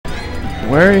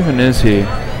Where even is he?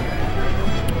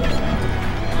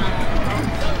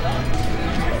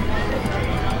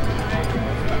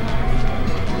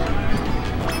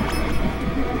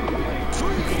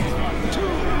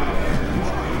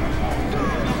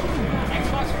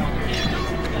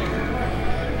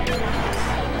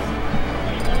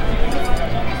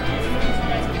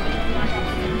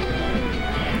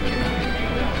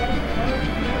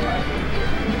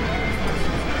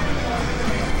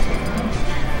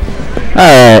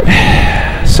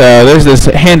 Alright, so there's this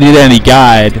handy-dandy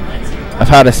guide of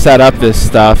how to set up this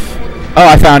stuff. Oh,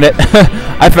 I found it.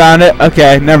 I found it.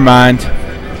 Okay, never mind.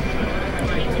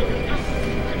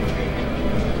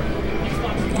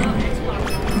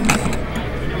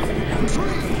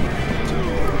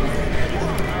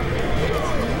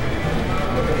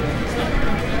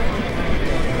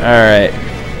 Alright.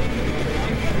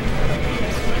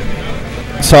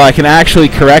 So I can actually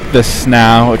correct this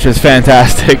now, which is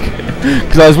fantastic.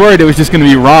 Because I was worried it was just going to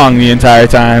be wrong the entire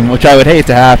time, which I would hate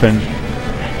to happen.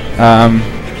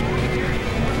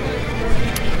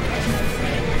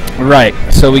 Right,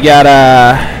 so we got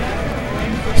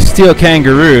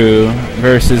SteelKangaroo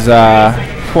versus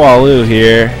Poilu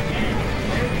here.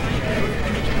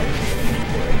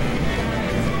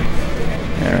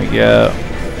 There we go.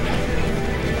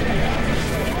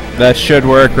 That should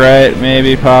work, right?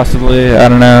 Maybe, possibly, I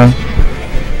don't know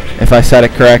if I said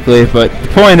it correctly, but the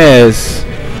point is,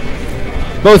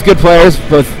 both good players,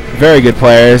 both very good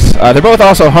players. They're both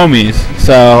also homies,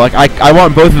 so like I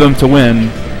want both of them to win,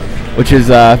 which is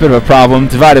a bit of a problem.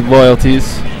 Divided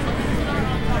loyalties.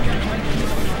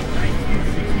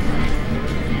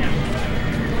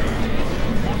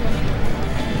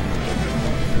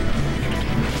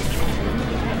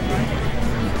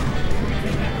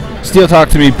 Steel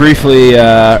talked to me briefly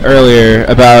earlier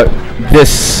about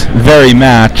this very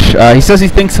match. He says he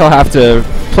thinks he'll have to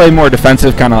play more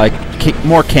defensive, kind of like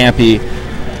more campy.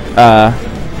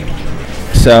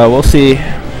 So we'll see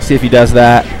if he does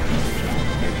that.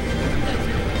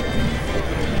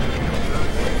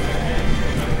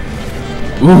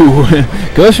 Ooh,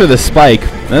 goes for the spike.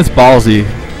 That's ballsy.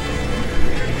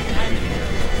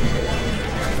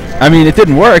 I mean, it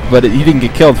didn't work, but he didn't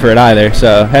get killed for it either.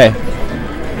 So hey,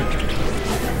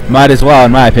 might as well,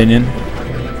 in my opinion.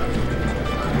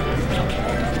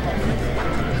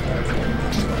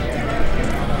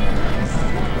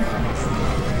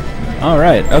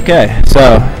 Alright, okay,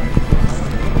 so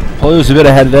Poilu's a bit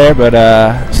ahead there, but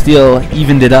Steel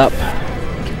evened it up.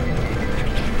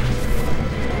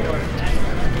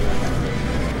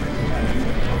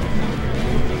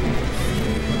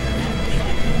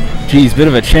 Geez, bit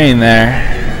of a chain there.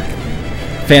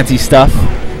 Fancy stuff.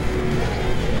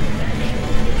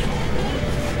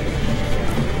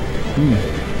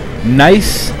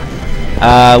 Nice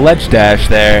ledge dash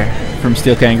there from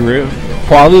SteelKangaroo.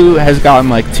 Poilu has gotten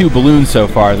like 2 balloons so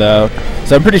far, though,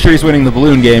 so I'm pretty sure he's winning the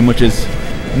balloon game, which is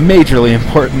majorly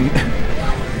important,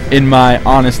 in my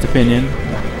honest opinion,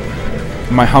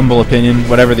 my humble opinion,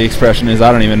 whatever the expression is,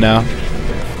 I don't even know.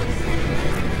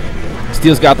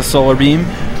 Steel's got the solar beam,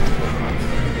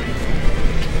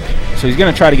 so he's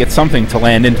going to try to get something to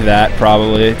land into that,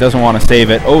 probably. Doesn't want to save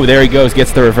it. Oh, there he goes,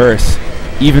 gets the reverse.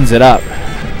 Evens it up.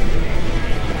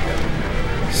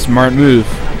 Smart move.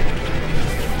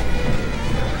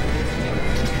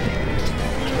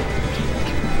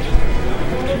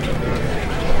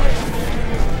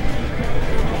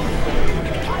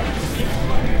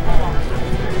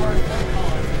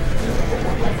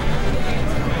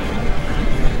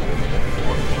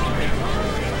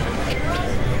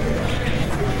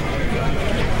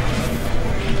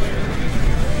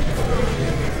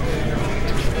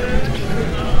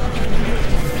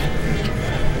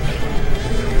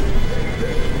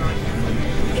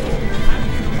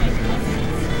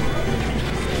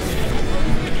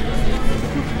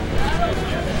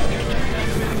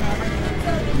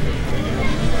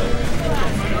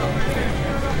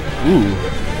 Ooh.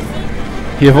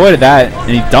 He avoided that,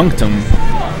 and he dunked him.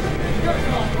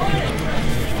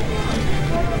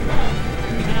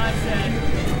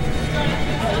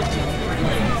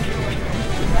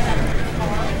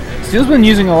 Steel's been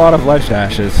using a lot of ledge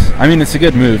dashes. I mean, it's a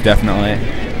good move, definitely.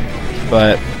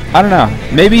 But, I don't know.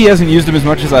 Maybe he hasn't used them as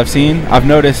much as I've seen. I've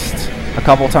noticed a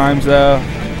couple times, though.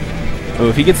 Oh,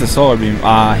 if he gets the solar beam,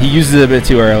 he uses it a bit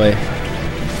too early.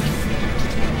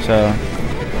 So,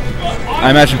 I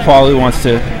imagine Poilu wants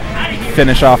to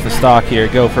finish off the stock here,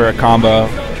 go for a combo,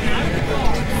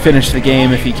 finish the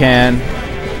game if he can,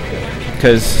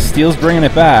 because Steel's bringing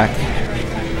it back.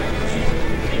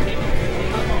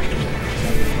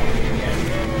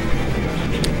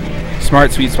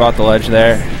 Smart sweet spot the ledge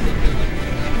there.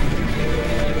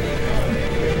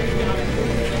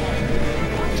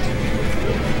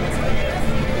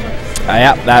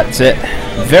 Yep, that's it.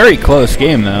 Very close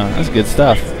game, though. That's good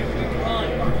stuff.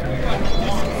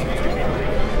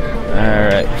 All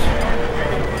right.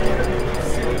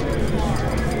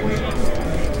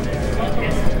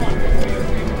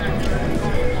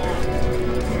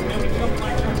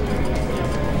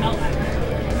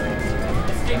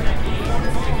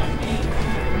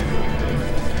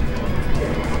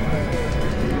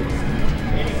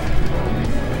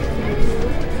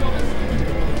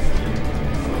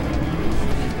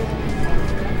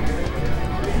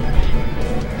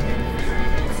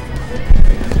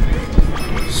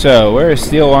 So, where does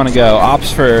Steel want to go?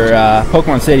 Ops for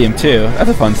Pokemon Stadium 2. That's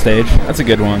a fun stage. That's a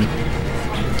good one.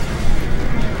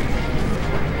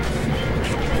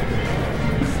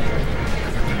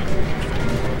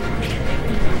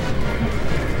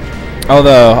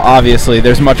 Although, obviously,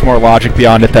 there's much more logic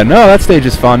beyond it than, no, that stage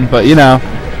is fun, but, you know,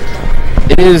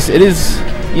 it is,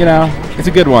 you know, it's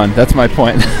a good one. That's my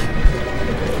point.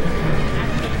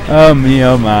 Oh me,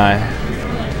 oh my.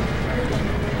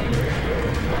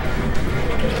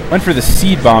 Went for the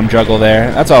Seed Bomb juggle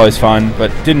there. That's always fun, but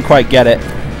didn't quite get it.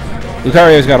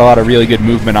 Lucario's got a lot of really good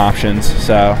movement options,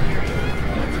 so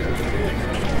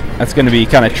that's going to be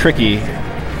kind of tricky.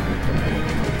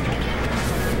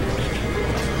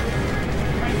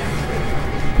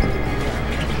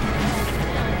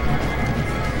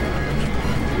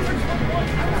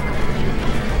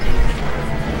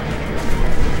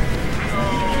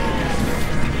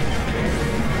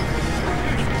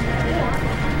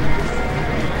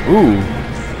 Ooh,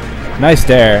 nice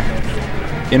dare.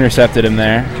 Intercepted him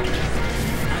there.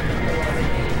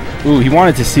 Ooh, he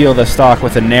wanted to seal the stock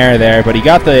with a nair there, but he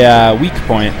got the weak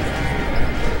point.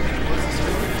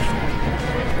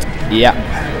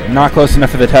 Yeah, not close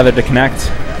enough for the tether to connect.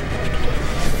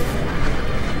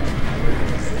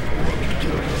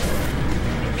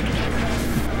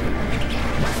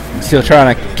 Still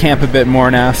trying to camp a bit more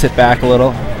now, sit back a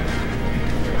little.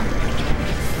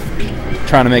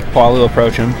 Trying to make Palu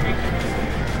approach him.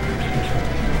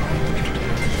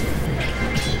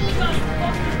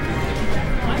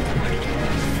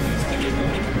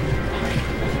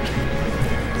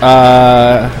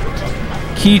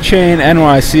 Keychain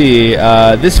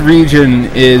NYC. This region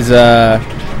is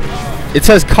it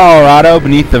says Colorado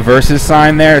beneath the versus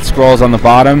sign there. It scrolls on the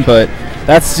bottom, but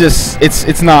that's just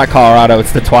it's not Colorado,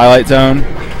 it's the Twilight Zone.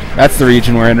 That's the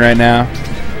region we're in right now.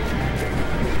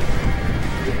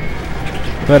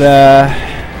 But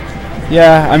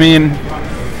yeah, I mean,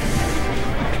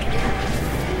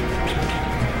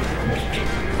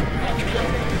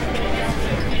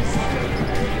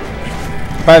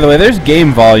 by the way, there's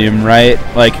game volume, right?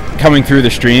 Like coming through the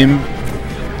stream.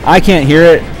 I can't hear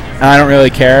it, and I don't really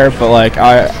care. But like,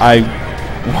 I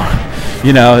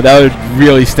you know, that would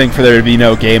really stink for there to be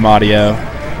no game audio.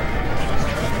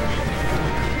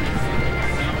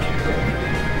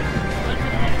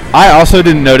 I also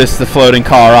didn't notice the floating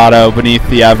Colorado beneath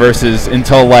the verses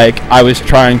until like I was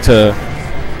trying to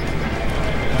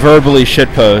verbally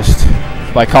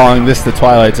shitpost by calling this the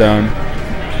Twilight Zone.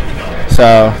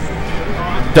 So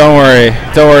don't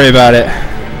worry about it.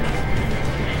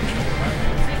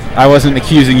 I wasn't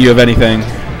accusing you of anything.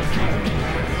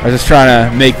 I was just trying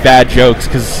to make bad jokes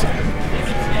because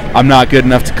I'm not good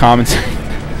enough to commentate.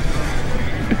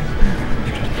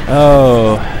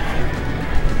 Oh.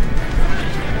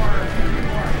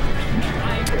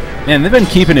 Man, they've been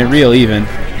keeping it real even.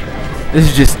 This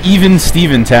is just even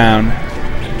Steven Town.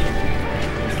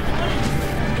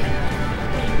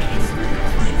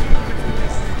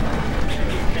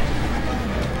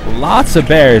 Lots of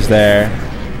bears there.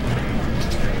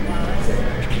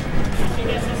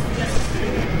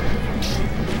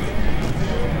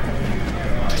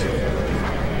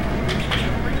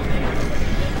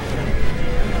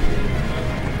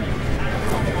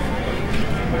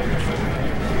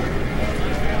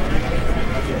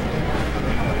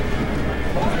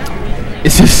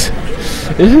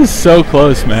 This is so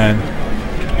close, man.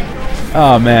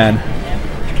 Oh, man.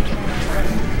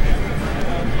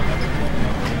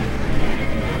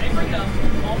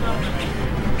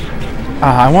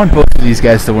 I want both of these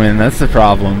guys to win. That's the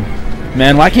problem.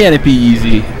 Man, why can't it be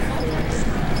easy?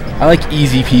 I like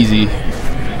easy peasy.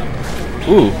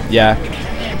 Ooh, yeah.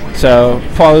 So,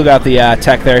 Paul got the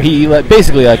tech there. He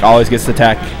basically like always gets the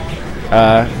tech.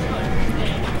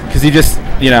 Because he just,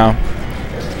 you know,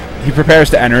 he prepares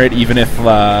to enter it even if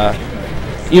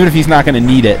he's not going to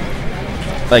need it.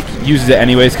 Like, uses it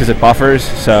anyways because it buffers,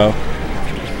 so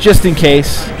just in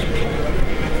case.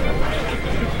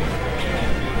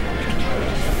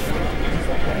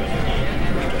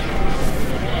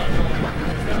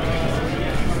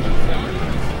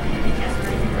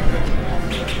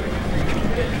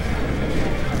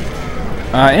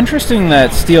 Interesting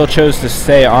that Steel chose to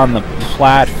stay on the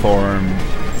platform.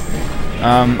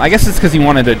 I guess it's because he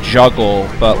wanted to juggle,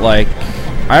 but like,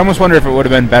 I almost wonder if it would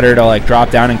have been better to like drop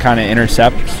down and kind of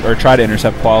intercept or try to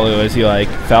intercept Qualu as he like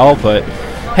fell. But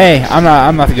hey, I'm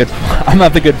not the good I'm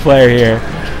not the good player here.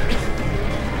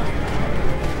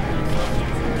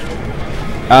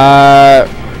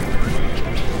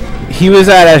 He was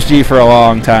at SG for a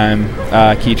long time.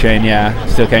 Keychain, yeah,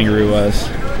 SteelKangaroo was.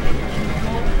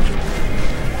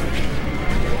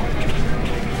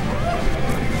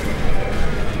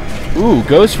 Ooh,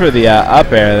 goes for the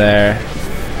up air there.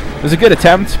 It was a good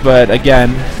attempt, but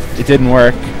again, it didn't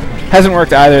work. Hasn't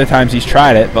worked either of the times he's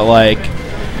tried it, but like,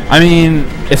 I mean,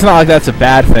 it's not like that's a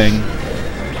bad thing.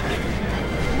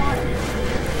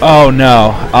 Oh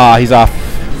no, he's off.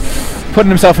 Putting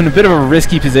himself in a bit of a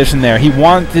risky position there. He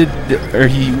wanted, or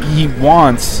he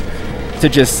wants to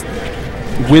just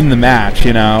win the match,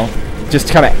 you know,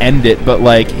 just kind of end it, but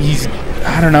like,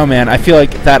 I don't know, man. I feel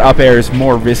like that up air is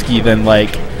more risky than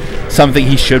like something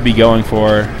he should be going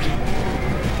for.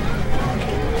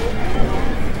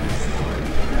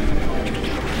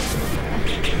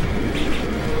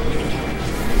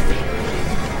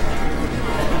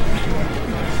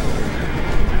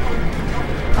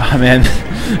 Oh, man,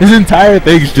 this entire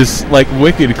thing's just like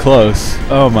wicked close.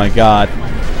 Oh my god.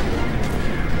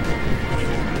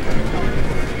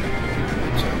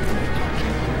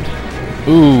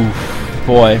 Ooh,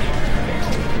 boy.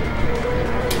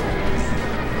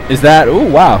 Is that? Ooh,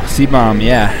 wow. C-bomb,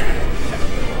 yeah.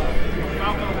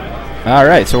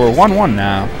 Alright, so we're 1-1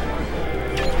 now.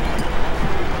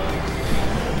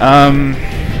 I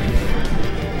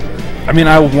mean,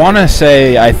 I want to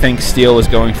say I think Steel was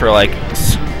going for like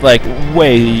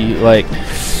way, like,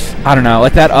 I don't know,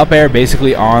 like that up air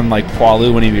basically on like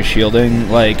Qualu when he was shielding.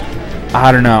 Like,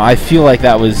 I don't know. I feel like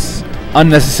that was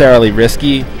unnecessarily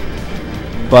risky.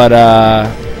 But,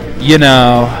 you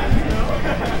know,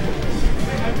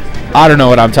 I don't know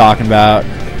what I'm talking about.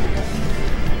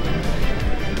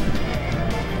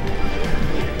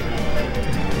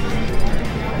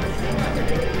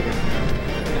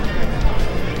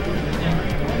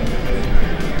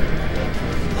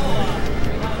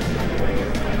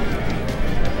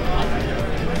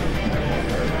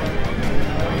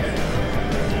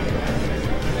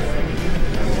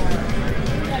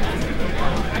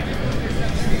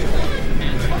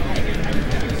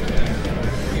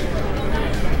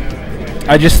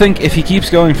 I just think if he keeps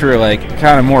going for like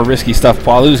kind of more risky stuff,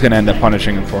 Qualu's gonna end up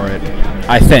punishing him for it.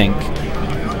 I think.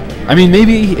 I mean,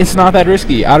 maybe it's not that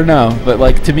risky. I don't know, but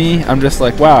like to me, I'm just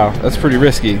like, wow, that's pretty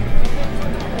risky.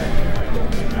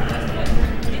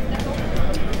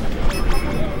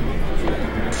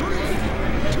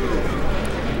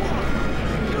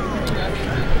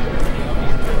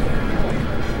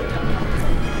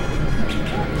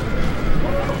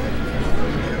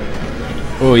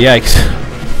 Oh, yikes.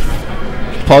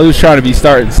 Paulu's trying to be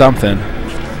starting something.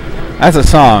 That's a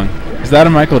song. Is that a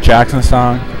Michael Jackson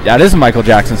song? Yeah, it is a Michael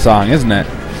Jackson song, isn't it?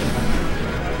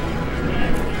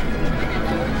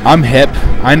 I'm hip.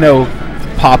 I know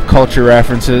pop culture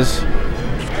references.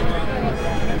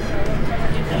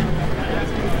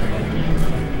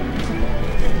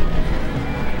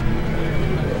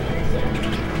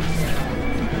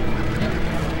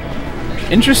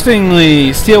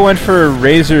 Interestingly, Steel went for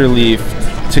Razor Leaf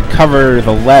to cover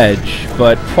the ledge,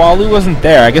 but Qualu wasn't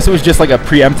there. I guess it was just like a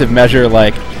preemptive measure,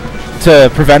 like to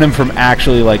prevent him from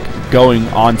actually like going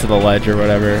onto the ledge or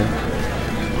whatever.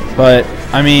 But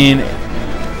I mean,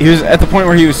 he was at the point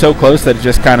where he was so close that it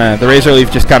just kind of, the Razor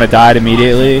Leaf just kind of died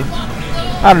immediately.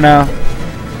 I don't know.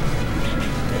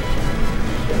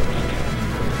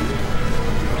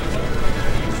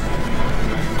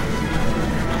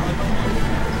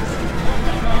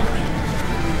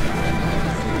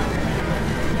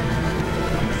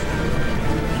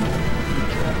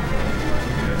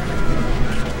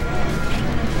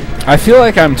 I feel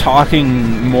like I'm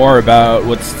talking more about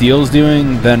what Steel's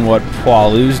doing than what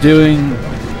Qualu's doing,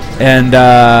 and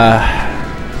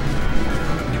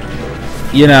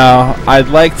you know, I'd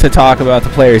like to talk about the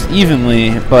players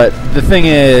evenly, but the thing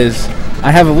is,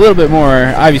 I have a little bit more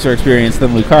Ivysaur experience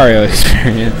than Lucario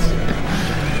experience,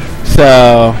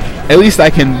 so at least I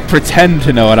can pretend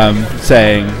to know what I'm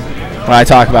saying when I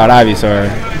talk about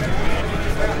Ivysaur.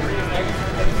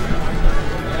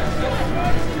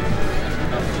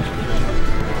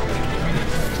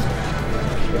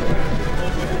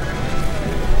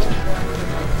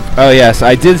 Oh yes,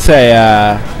 I did say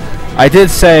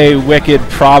Wicked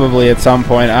probably at some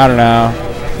point. I don't know.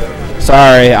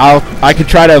 Sorry, I could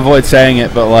try to avoid saying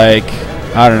it, but like,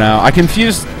 I don't know. I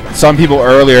confused some people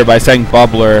earlier by saying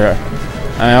Bubbler,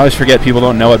 I always forget people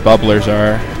don't know what bubblers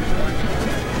are.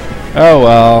 Oh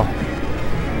well.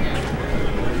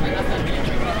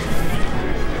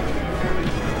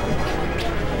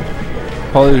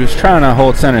 Paulie was trying to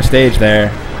hold center stage there.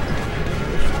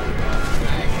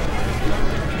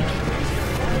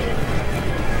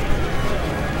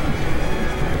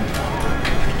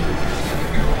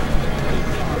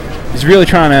 He's really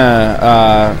trying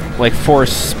to like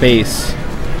force space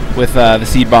with the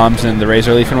seed bombs and the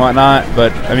razor leaf and whatnot,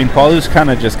 but I mean Paulu's kind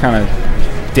of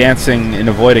dancing and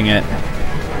avoiding it.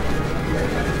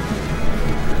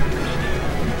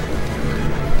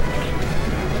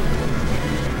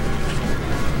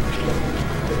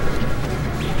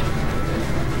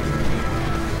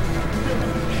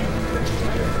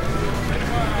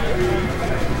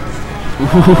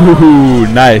 Ooh,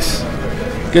 nice.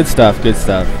 Good stuff, good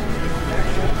stuff.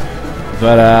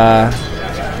 But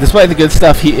despite the good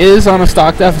stuff, he is on a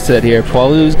stock deficit here.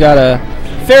 Paulu's got a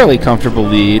fairly comfortable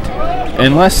lead,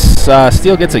 unless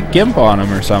Steel gets a gimp on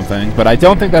him or something, but I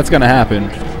don't think that's going to happen.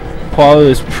 Paulu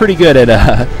is pretty good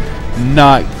at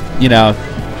not, you know,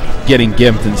 getting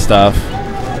gimped and stuff.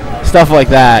 Stuff like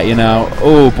that, you know.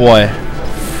 Oh, boy.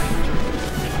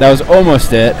 That was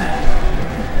almost it.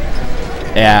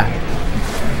 Yeah.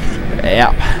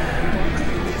 Yep.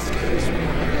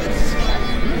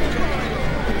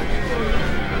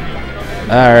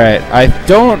 Alright, I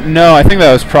don't know. I think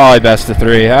that was probably best of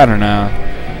 3. I don't know.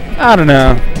 I don't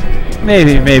know.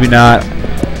 Maybe, maybe not.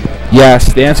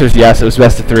 Yes, the answer is yes. It was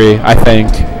best of 3, I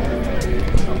think.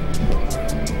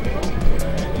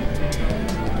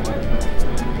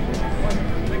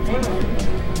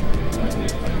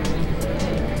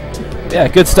 Yeah,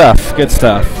 good stuff. Good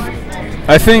stuff.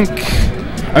 I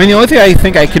mean, the only thing I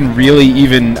think I can really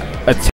even attempt